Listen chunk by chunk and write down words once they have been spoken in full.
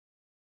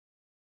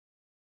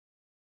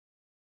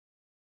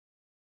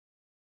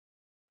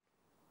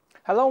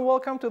Hello and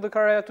welcome to the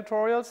Carrera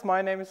tutorials.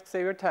 My name is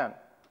Xavier Tan.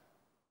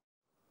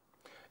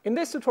 In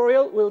this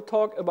tutorial, we'll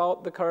talk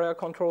about the Carrera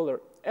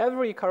controller.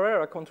 Every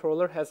Carrera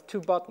controller has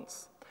two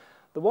buttons.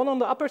 The one on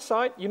the upper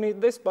side, you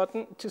need this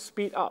button to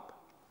speed up.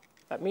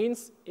 That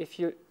means if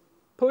you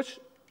push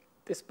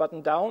this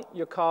button down,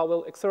 your car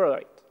will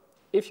accelerate.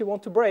 If you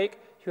want to brake,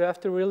 you have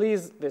to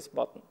release this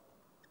button.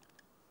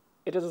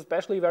 It is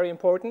especially very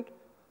important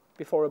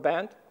before a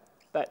bend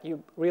that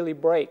you really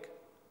brake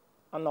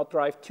and not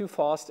drive too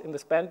fast in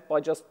this bend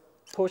by just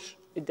push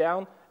it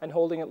down and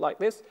holding it like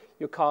this,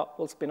 your car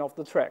will spin off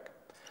the track.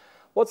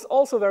 What's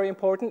also very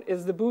important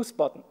is the boost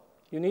button.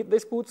 You need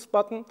this boost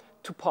button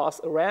to pass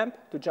a ramp,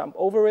 to jump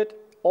over it,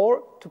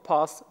 or to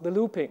pass the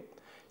looping.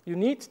 You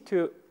need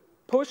to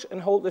push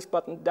and hold this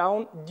button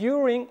down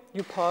during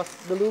you pass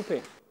the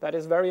looping. That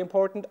is very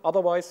important,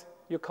 otherwise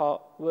your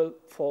car will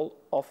fall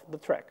off the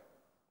track.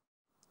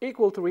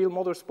 Equal to real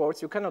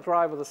motorsports, you cannot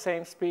drive at the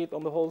same speed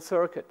on the whole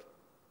circuit.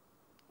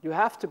 You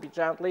have to be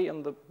gently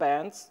in the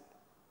bends,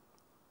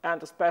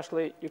 and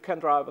especially you can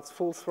drive at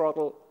full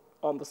throttle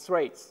on the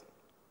straights.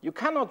 You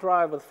cannot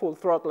drive with full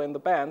throttle in the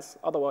bends,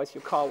 otherwise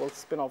your car will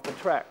spin off the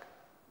track.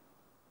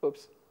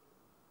 Oops,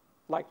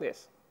 like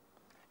this.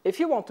 If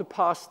you want to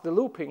pass the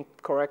looping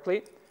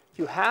correctly,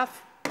 you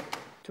have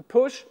to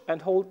push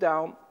and hold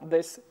down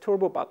this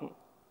turbo button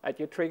at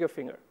your trigger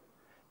finger.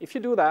 If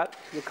you do that,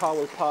 your car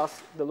will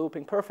pass the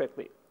looping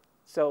perfectly.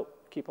 So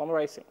keep on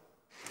racing.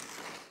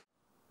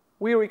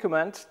 We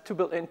recommend to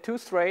build in two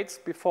straights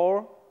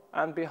before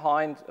and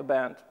behind a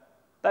bend.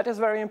 That is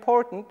very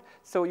important,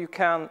 so you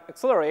can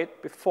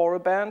accelerate before a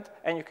bend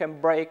and you can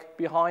brake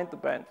behind the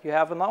bend. You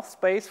have enough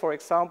space, for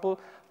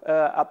example,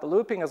 at the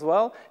looping as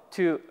well,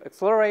 to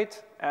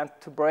accelerate and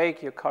to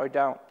brake your car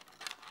down.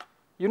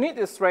 You need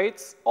these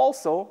straights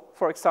also,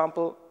 for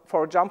example,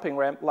 for a jumping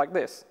ramp like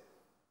this.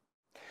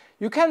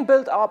 You can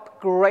build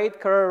up great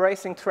Carrera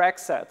racing track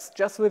sets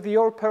just with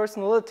your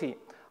personality.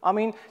 I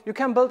mean, you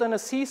can build in a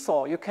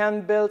seesaw, you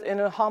can build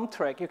in a hump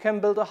track, you can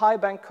build a high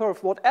bank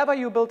curve. Whatever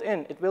you build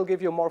in, it will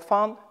give you more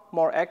fun,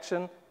 more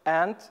action,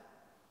 and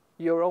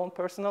your own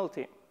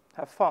personality.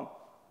 Have fun.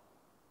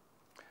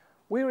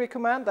 We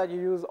recommend that you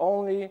use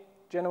only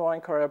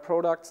genuine Carrera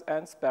products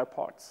and spare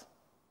parts.